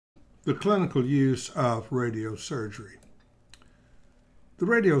The clinical use of radiosurgery. The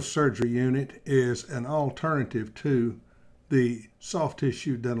radiosurgery unit is an alternative to the soft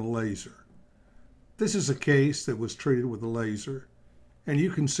tissue dental laser. This is a case that was treated with a laser, and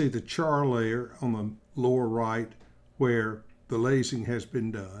you can see the char layer on the lower right where the lasing has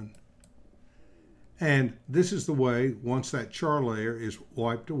been done. And this is the way, once that char layer is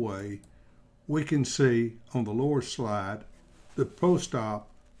wiped away, we can see on the lower slide the post-op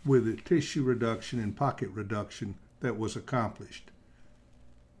with the tissue reduction and pocket reduction that was accomplished.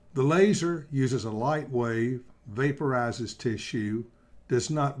 The laser uses a light wave, vaporizes tissue, does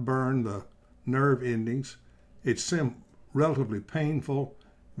not burn the nerve endings. It's relatively painful,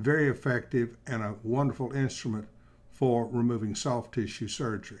 very effective, and a wonderful instrument for removing soft tissue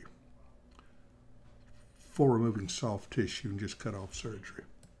surgery. For removing soft tissue and just cut off surgery.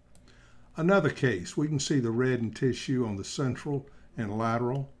 Another case, we can see the reddened tissue on the central and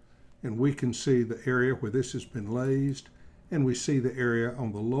lateral, and we can see the area where this has been lased, and we see the area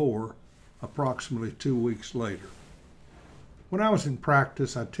on the lower approximately 2 weeks later. When I was in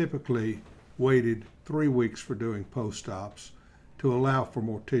practice, I typically waited 3 weeks for doing post-ops to allow for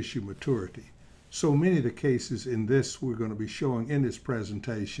more tissue maturity. So many of the cases in this we're going to be showing in this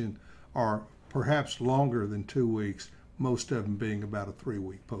presentation are perhaps longer than 2 weeks, most of them being about a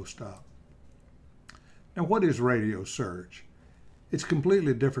 3-week post-op. Now, what is radiosurgery? It's a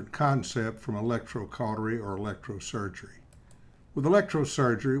completely different concept from electrocautery or electrosurgery. With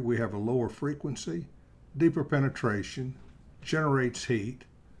electrosurgery, we have a lower frequency, deeper penetration, generates heat,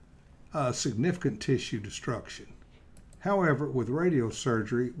 significant tissue destruction. However, with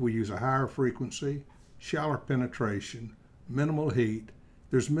radiosurgery, we use a higher frequency, shallower penetration, minimal heat,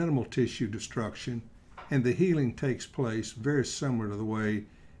 there's minimal tissue destruction, and the healing takes place very similar to the way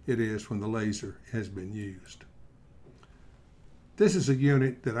it is when the laser has been used. This is a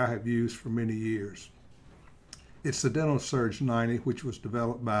unit that I have used for many years. It's the DentalSurge 90, which was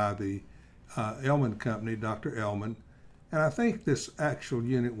developed by the Ellman company, Dr. Ellman, and I think this actual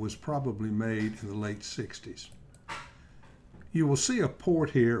unit was probably made in the late 60s. You will see a port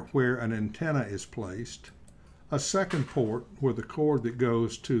here where an antenna is placed, a second port where the cord that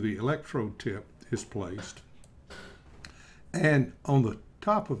goes to the electrode tip is placed, and on the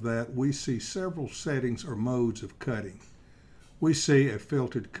top of that we see several settings or modes of cutting. We see a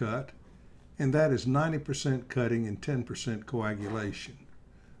filtered cut, and that is 90% cutting and 10% coagulation.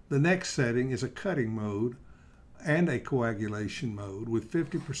 The next setting is a cutting mode and a coagulation mode with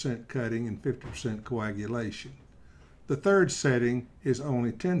 50% cutting and 50% coagulation. The third setting is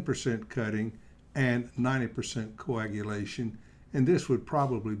only 10% cutting and 90% coagulation, and this would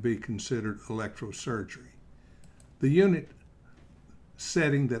probably be considered electrosurgery. The unit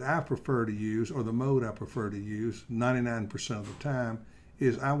setting that I prefer to use, or the mode I prefer to use 99% of the time,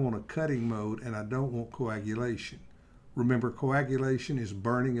 is I want a cutting mode and I don't want coagulation. Remember, coagulation is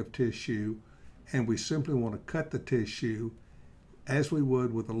burning of tissue, and we simply want to cut the tissue as we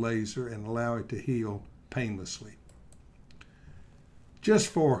would with a laser and allow it to heal painlessly. Just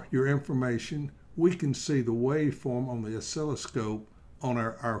for your information, we can see the waveform on the oscilloscope on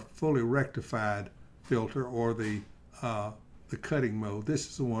our fully rectified filter, or the cutting mode. This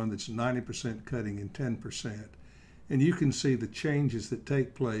is the one that's 90% cutting and 10%. And you can see the changes that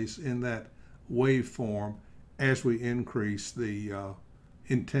take place in that waveform as we increase the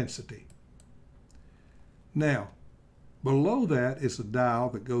intensity. Now, below that is a dial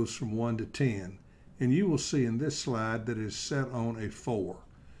that goes from 1 to 10. And you will see in this slide that it is set on a 4.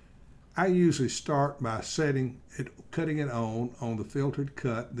 I usually start by cutting it on the filtered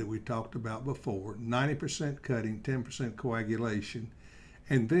cut that we talked about before, 90% cutting, 10% coagulation,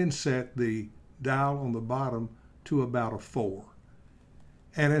 and then set the dial on the bottom to about a 4.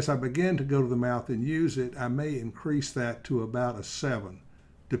 And as I begin to go to the mouth and use it, I may increase that to about a 7,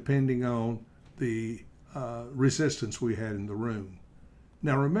 depending on the resistance we had in the room.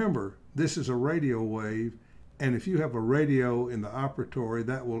 Now remember, this is a radio wave, and if you have a radio in the operatory,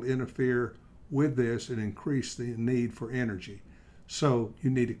 that will interfere with this and increase the need for energy. So you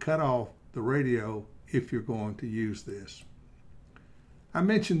need to cut off the radio if you're going to use this. I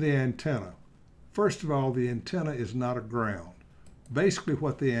mentioned the antenna. First of all, the antenna is not a ground. Basically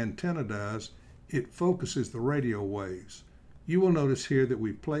what the antenna does, it focuses the radio waves. You will notice here that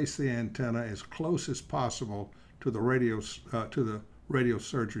we place the antenna as close as possible to the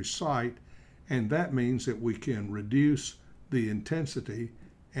radiosurgery site, and that means that we can reduce the intensity.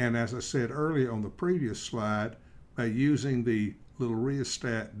 And as I said earlier on the previous slide, by using the little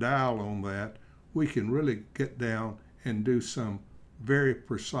rheostat dial on that, we can really get down and do some very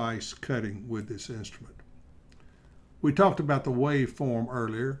precise cutting with this instrument. We talked about the waveform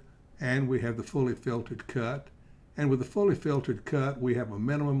earlier, and we have the fully filtered cut. And with the fully filtered cut, we have a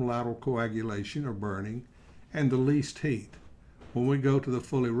minimum lateral coagulation or burning and the least heat. When we go to the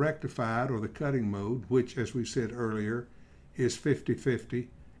fully rectified or the cutting mode, which, as we said earlier, is 50-50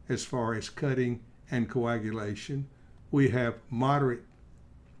 as far as cutting and coagulation, we have moderate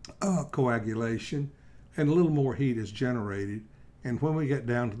coagulation and a little more heat is generated. And when we get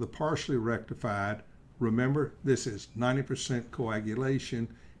down to the partially rectified, remember, this is 90% coagulation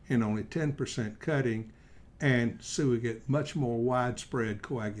and only 10% cutting, and so we get much more widespread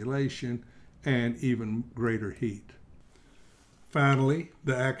coagulation and even greater heat. Finally,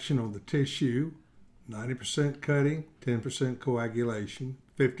 the action on the tissue: 90% cutting, 10% coagulation,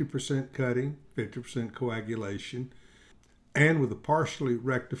 50% cutting, 50% coagulation. And with the partially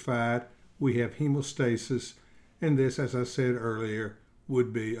rectified, we have hemostasis, and this, as I said earlier,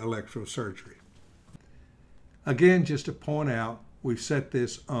 would be electrosurgery. Again, just to point out, we've set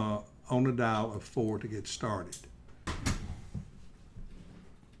this on a dial of 4 to get started.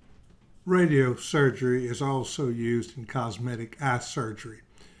 Radiosurgery is also used in cosmetic eye surgery.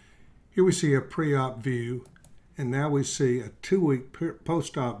 Here we see a pre-op view, and now we see a 2-week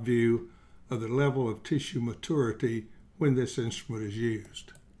post-op view of the level of tissue maturity when this instrument is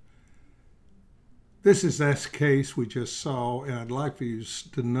used. This is that case we just saw, and I'd like for you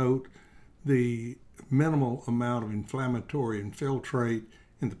to note the minimal amount of inflammatory infiltrate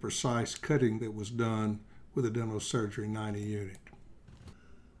in the precise cutting that was done with a dental surgery 90 unit.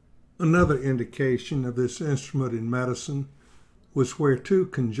 Another indication of this instrument in medicine was where 2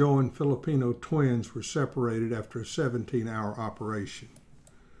 conjoined Filipino twins were separated after a 17-hour operation.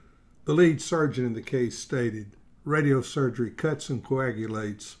 The lead surgeon in the case stated, "Radiosurgery cuts and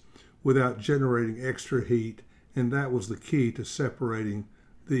coagulates without generating extra heat, and that was the key to separating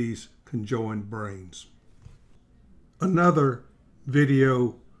these conjoined brains." Another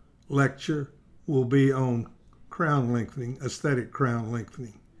video lecture will be on crown lengthening, aesthetic crown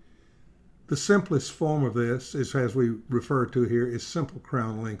lengthening. The simplest form of this is, as we refer to here, is simple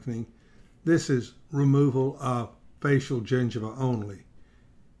crown lengthening. This is removal of facial gingiva only.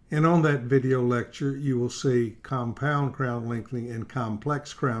 And on that video lecture, you will see compound crown lengthening and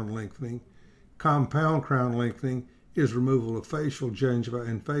complex crown lengthening. Compound crown lengthening is removal of facial gingiva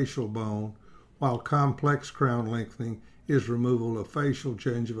and facial bone, while complex crown lengthening is removal of facial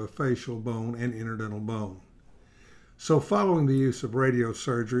gingiva, facial bone, and interdental bone. So following the use of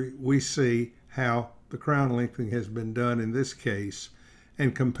radiosurgery, we see how the crown lengthening has been done in this case,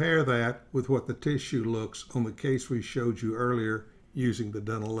 and compare that with what the tissue looks on the case we showed you earlier using the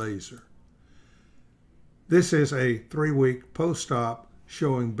dental laser. This is a 3-week post-op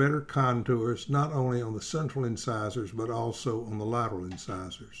showing better contours not only on the central incisors but also on the lateral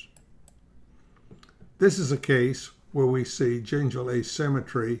incisors. This is a case where we see gingival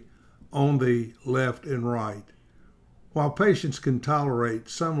asymmetry on the left and right. While patients can tolerate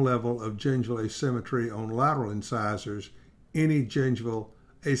some level of gingival asymmetry on lateral incisors, any gingival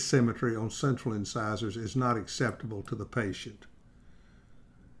asymmetry on central incisors is not acceptable to the patient.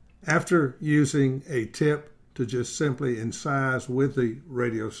 After using a tip to just simply incise with the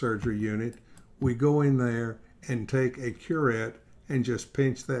radiosurgery unit, we go in there and take a curette and just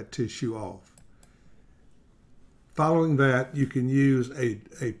pinch that tissue off. Following that, you can use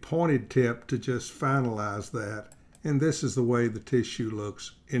a pointed tip to just finalize that, and this is the way the tissue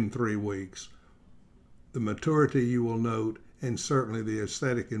looks in 3 weeks. The maturity you will note, and certainly the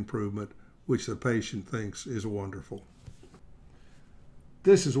aesthetic improvement, which the patient thinks is wonderful.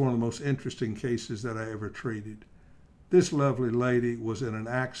 This is one of the most interesting cases that I ever treated. This lovely lady was in an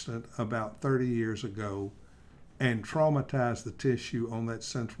accident about 30 years ago and traumatized the tissue on that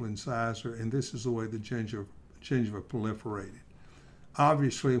central incisor, and this is the way the gingiva proliferated.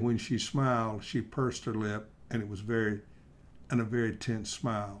 Obviously, when she smiled, she pursed her lip, and it was a very tense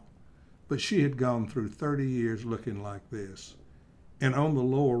smile. But she had gone through 30 years looking like this. And on the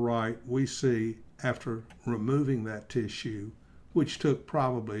lower right, we see, after removing that tissue, which took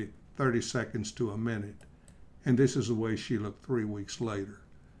probably 30 seconds to a minute, and this is the way she looked 3 weeks later.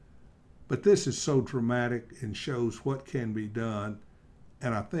 But this is so dramatic and shows what can be done,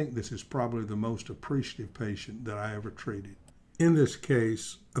 and I think this is probably the most appreciative patient that I ever treated. In this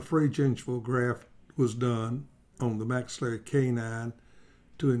case, a free gingival graft was done on the maxillary canine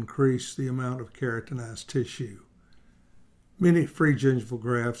to increase the amount of keratinized tissue. Many free gingival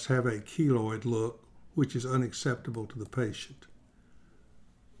grafts have a keloid look, which is unacceptable to the patient.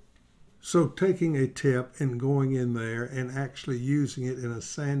 So taking a tip and going in there and actually using it in a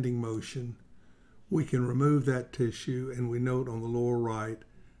sanding motion, we can remove that tissue, and we note on the lower right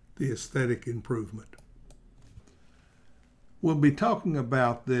the aesthetic improvement. We'll be talking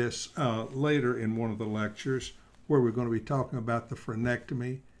about this later in one of the lectures, where we're going to be talking about the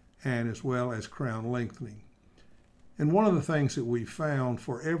frenectomy and as well as crown lengthening. And one of the things that we found,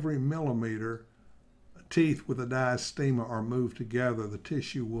 for every millimeter teeth with a diastema are moved together, the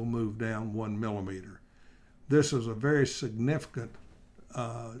tissue will move down 1 millimeter. This is a very significant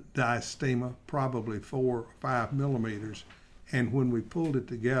diastema, probably 4 or 5 millimeters. And when we pulled it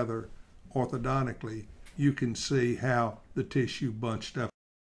together orthodontically, you can see how the tissue bunched up.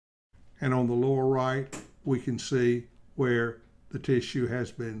 And on the lower right, we can see where the tissue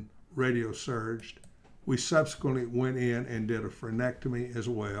has been radiosurged. We subsequently went in and did a frenectomy as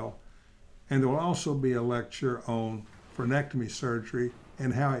well. And there will also be a lecture on frenectomy surgery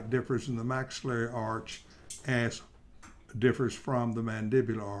and how it differs in the maxillary arch as it differs from the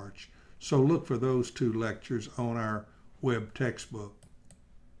mandibular arch. So look for those 2 lectures on our web textbook.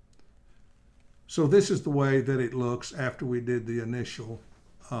 So this is the way that it looks after we did the initial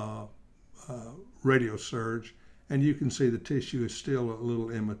radiosurge, and you can see the tissue is still a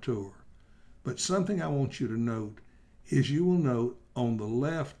little immature. But something I want you to note is you will note on the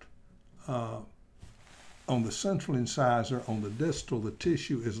left, on the central incisor, on the distal, the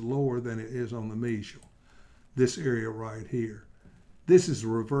tissue is lower than it is on the mesial, this area right here. This is the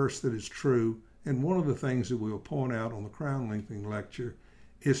reverse that is true, and one of the things that we'll point out on the crown lengthening lecture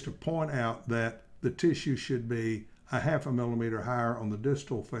is to point out that the tissue should be a 0.5 millimeter higher on the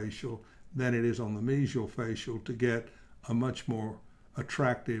distal facial than it is on the mesial facial to get a much more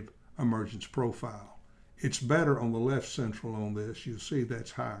attractive emergence profile. It's better on the left central on this. You'll see that's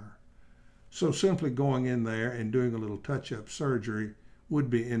higher. So simply going in there and doing a little touch-up surgery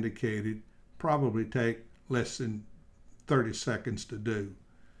would be indicated, probably take less than 30 seconds to do.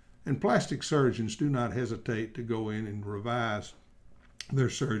 And plastic surgeons do not hesitate to go in and revise their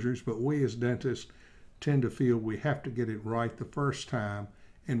surgeries, but we as dentists tend to feel we have to get it right the first time,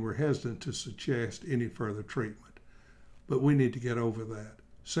 and we're hesitant to suggest any further treatment. But we need to get over that.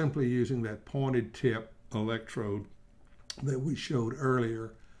 Simply using that pointed tip electrode that we showed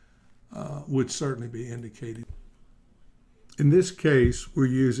earlier would certainly be indicated. In this case, we're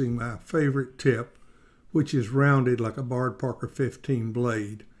using my favorite tip, which is rounded like a Bard Parker 15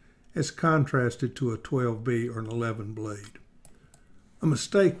 blade, as contrasted to a 12B or an 11 blade. A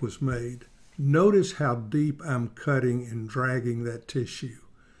mistake was made. Notice how deep I'm cutting and dragging that tissue.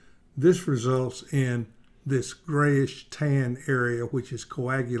 This results in this grayish tan area, which is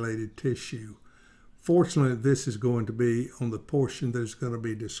coagulated tissue. Fortunately, this is going to be on the portion that is going to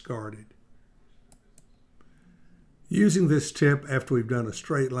be discarded. Using this tip after we've done a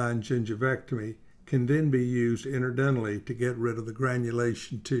straight line gingivectomy can then be used interdentally to get rid of the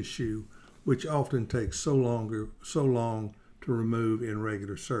granulation tissue, which often takes so long to remove in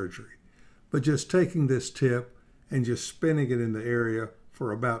regular surgery. But just taking this tip and just spinning it in the area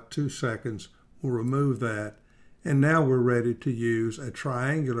for about 2 seconds will remove that. And now we're ready to use a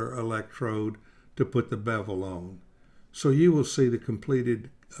triangular electrode to put the bevel on. So you will see the completed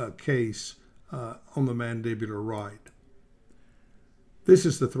case on the mandibular right. This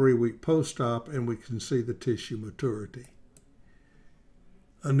is the 3-week post-op, and we can see the tissue maturity.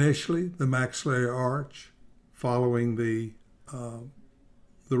 Initially, the maxillary arch, following the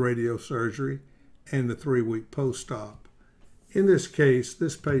radiosurgery, and the 3-week post-op. In this case,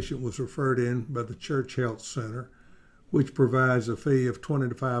 this patient was referred in by the Church Health Center, which provides a fee of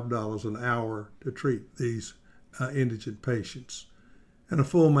 $25 an hour to treat these indigent patients. And a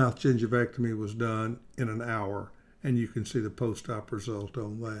full mouth gingivectomy was done in an hour, and you can see the post-op result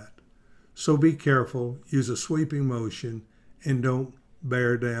on that. So be careful, use a sweeping motion, and don't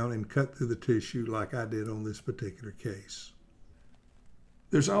bear down and cut through the tissue like I did on this particular case.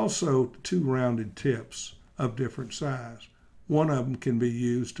 There's also 2 rounded tips of different size. One of them can be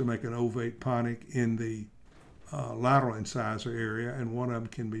used to make an ovate ponic in the lateral incisor area, and one of them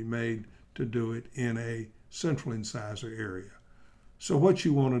can be made to do it in a central incisor area. So what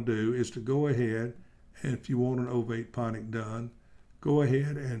you want to do is to go ahead, and if you want an ovate ponic done, go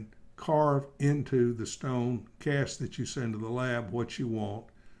ahead and carve into the stone cast that you send to the lab what you want.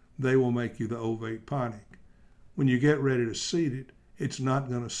 They will make you the ovate ponic. When you get ready to seat it, it's not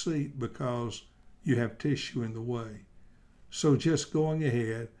going to seat because you have tissue in the way. So just going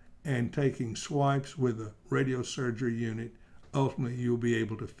ahead and taking swipes with a radiosurgery unit, ultimately you'll be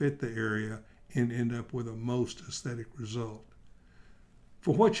able to fit the area and end up with a most aesthetic result.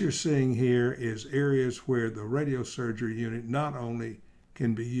 For what you're seeing here is areas where the radiosurgery unit not only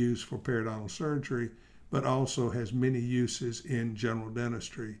can be used for periodontal surgery, but also has many uses in general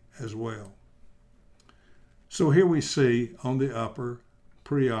dentistry as well. So here we see on the upper,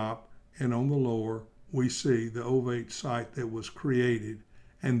 pre-op, and on the lower, we see the ovate site that was created.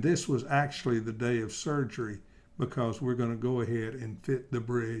 And this was actually the day of surgery, because we're going to go ahead and fit the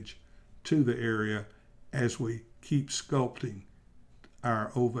bridge to the area as we keep sculpting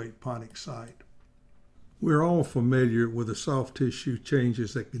our ovate ponic site. We're all familiar with the soft tissue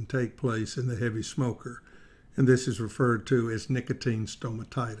changes that can take place in the heavy smoker, and this is referred to as nicotine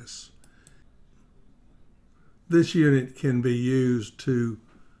stomatitis. This unit can be used to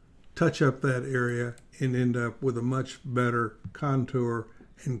touch up that area and end up with a much better contour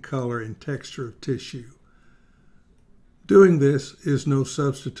and color and texture of tissue. Doing this is no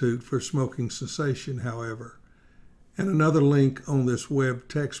substitute for smoking cessation, however, and another link on this web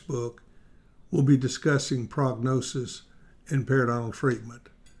textbook will be discussing prognosis and periodontal treatment.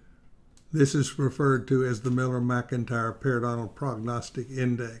 This is referred to as the Miller-McIntyre Periodontal Prognostic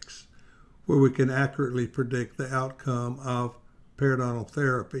Index, where we can accurately predict the outcome of periodontal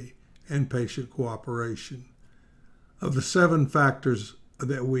therapy and patient cooperation. Of the 7 factors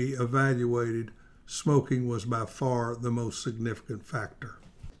that we evaluated, smoking was by far the most significant factor.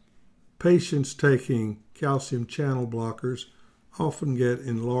 Patients taking calcium channel blockers often get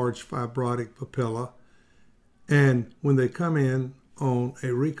enlarged fibrotic papilla, and when they come in on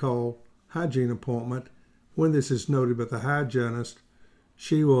a recall hygiene appointment, when this is noted by the hygienist,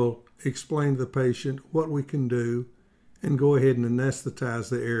 she will explain to the patient what we can do and go ahead and anesthetize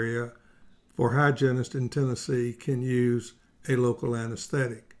the area, for hygienists in Tennessee can use a local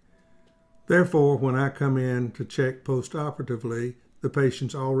anesthetic. Therefore, when I come in to check postoperatively, the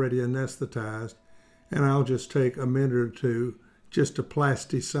patient's already anesthetized, and I'll just take a minute or two just to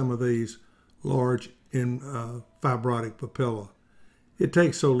plasty some of these large fibrotic papilla. It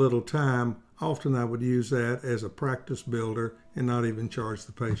takes so little time, often I would use that as a practice builder and not even charge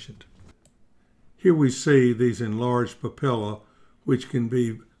the patient. Here we see these enlarged papilla, which can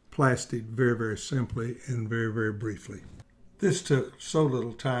be plastied very, very simply and very, very briefly. This took so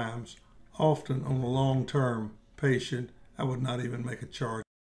little time, often on a long-term patient, I would not even make a charge.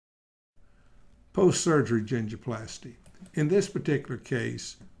 Post-surgery gingivoplasty. In this particular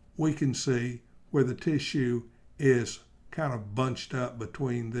case, we can see where the tissue is kind of bunched up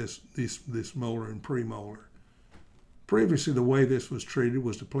between this molar and premolar. Previously, the way this was treated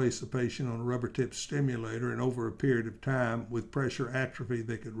was to place the patient on a rubber tip stimulator, and over a period of time, with pressure atrophy,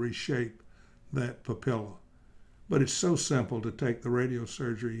 they could reshape that papilla. But it's so simple to take the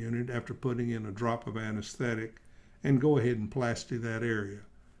radiosurgery unit after putting in a drop of anesthetic and go ahead and plasty that area.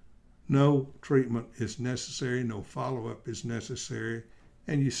 No treatment is necessary, no follow-up is necessary,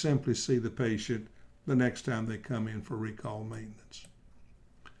 and you simply see the patient the next time they come in for recall maintenance.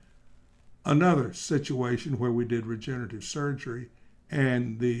 Another situation where we did regenerative surgery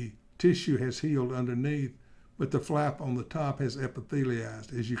and the tissue has healed underneath, but the flap on the top has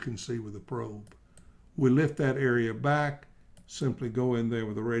epithelialized, as you can see with the probe. We lift that area back, simply go in there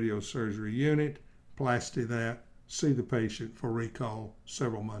with a radiosurgery unit, plasty that, see the patient for recall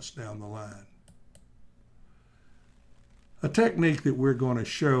several months down the line. A technique that we're going to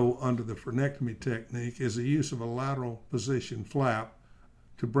show under the frenectomy technique is the use of a lateral position flap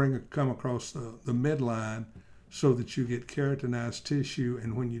to come across the midline so that you get keratinized tissue,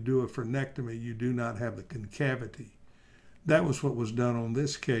 and when you do a frenectomy, you do not have the concavity. That was what was done on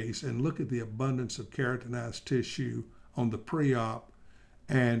this case, and look at the abundance of keratinized tissue on the pre-op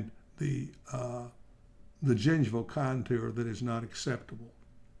and the gingival contour that is not acceptable.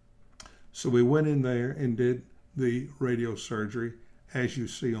 So we went in there and did the radiosurgery, as you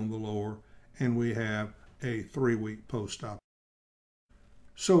see on the lower, and we have a 3-week post-op.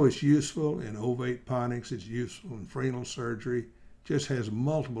 So it's useful in ovate ponics, it's useful in frenal surgery, just has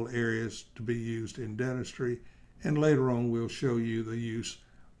multiple areas to be used in dentistry, and later on we'll show you the use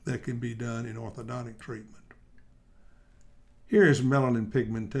that can be done in orthodontic treatment. Here is melanin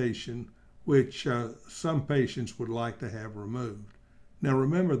pigmentation, which some patients would like to have removed. Now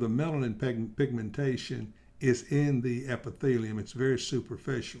remember, the melanin pigmentation is in the epithelium, it's very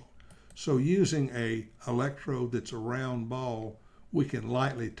superficial. So using an electrode that's a round ball, we can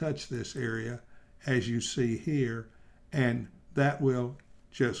lightly touch this area, as you see here, and that will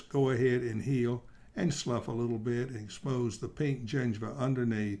just go ahead and heal and slough a little bit and expose the pink gingiva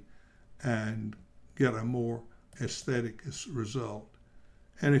underneath and get a more aesthetic result.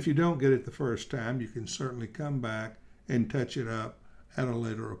 And if you don't get it the first time, you can certainly come back and touch it up at a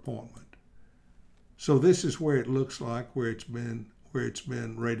later appointment. So this is where it looks like where it's been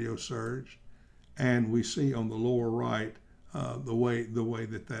radiosurged, and we see on the lower right the way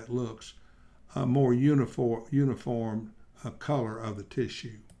that looks, a more uniform color of the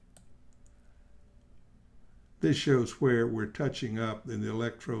tissue. This shows where we're touching up in the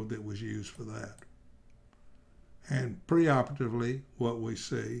electrode that was used for that. and preoperatively what we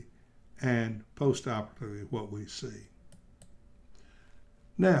see, and postoperatively what we see.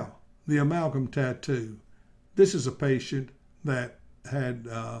 Now, the amalgam tattoo. This is a patient that had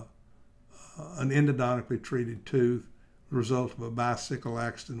an endodontically treated tooth, the result of a bicycle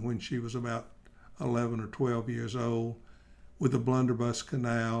accident when she was about 11 or 12 years old, with a blunderbuss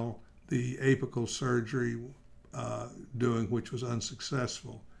canal, the apical surgery doing, which was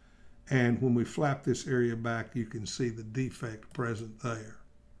unsuccessful. And when we flap this area back, you can see the defect present there.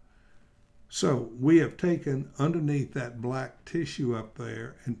 So we have taken underneath that black tissue up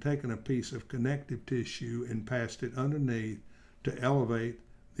there and taken a piece of connective tissue and passed it underneath to elevate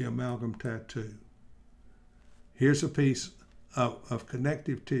the amalgam tattoo. Here's a piece of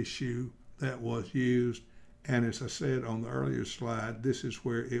connective tissue that was used, and as I said on the earlier slide, this is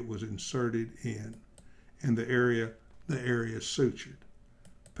where it was inserted in, and the area sutured.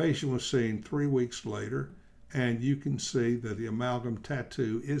 Patient was seen 3 weeks later, and you can see that the amalgam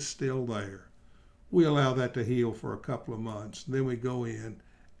tattoo is still there. We allow that to heal for a couple of months. Then we go in,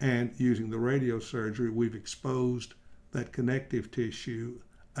 and using the radiosurgery, we've exposed that connective tissue.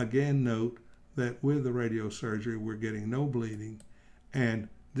 Again, note that with the radiosurgery, we're getting no bleeding, and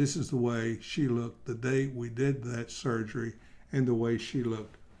this is the way she looked the day we did that surgery and the way she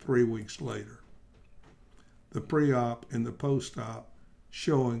looked 3 weeks later. The pre-op and the post-op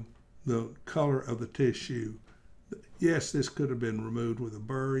showing the color of the tissue. Yes, this could have been removed with a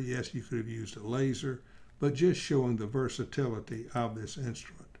burr. Yes, you could have used a laser, but just showing the versatility of this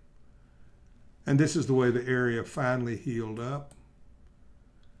instrument. And this is the way the area finally healed up.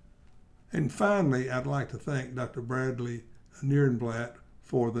 And finally, I'd like to thank Dr. Bradley Nierenblatt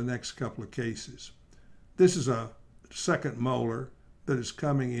for the next couple of cases. This is a second molar that is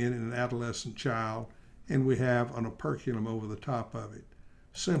coming in an adolescent child, and we have an operculum over the top of it.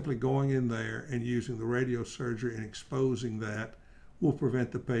 Simply going in there and using the radiosurgery and exposing that will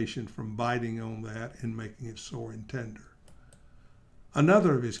prevent the patient from biting on that and making it sore and tender.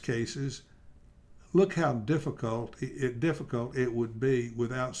 Another of his cases, look how difficult it would be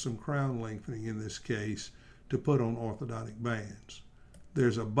without some crown lengthening in this case to put on orthodontic bands.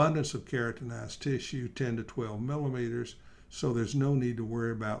 There's abundance of keratinized tissue, 10 to 12 millimeters, so there's no need to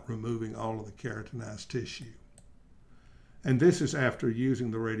worry about removing all of the keratinized tissue. And this is after using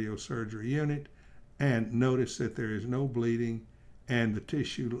the radiosurgery unit, and notice that there is no bleeding and the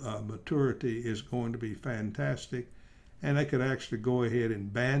tissue maturity is going to be fantastic, and I could actually go ahead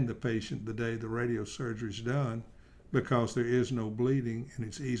and band the patient the day the radiosurgery is done because there is no bleeding and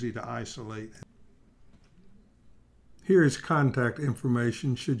it's easy to isolate. Here is contact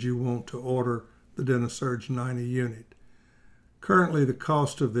information should you want to order the DentaSurge 90 unit. Currently the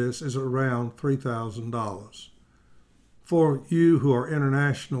cost of this is around $3,000. For you who are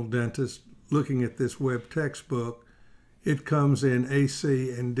international dentists looking at this web textbook, it comes in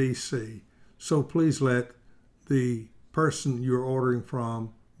AC and DC, so please let the person you're ordering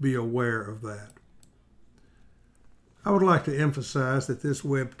from be aware of that. I would like to emphasize that this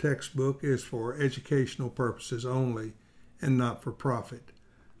web textbook is for educational purposes only and not for profit.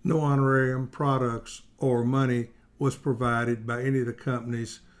 No honorarium, products, or money was provided by any of the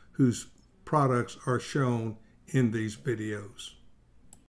companies whose products are shown in these videos.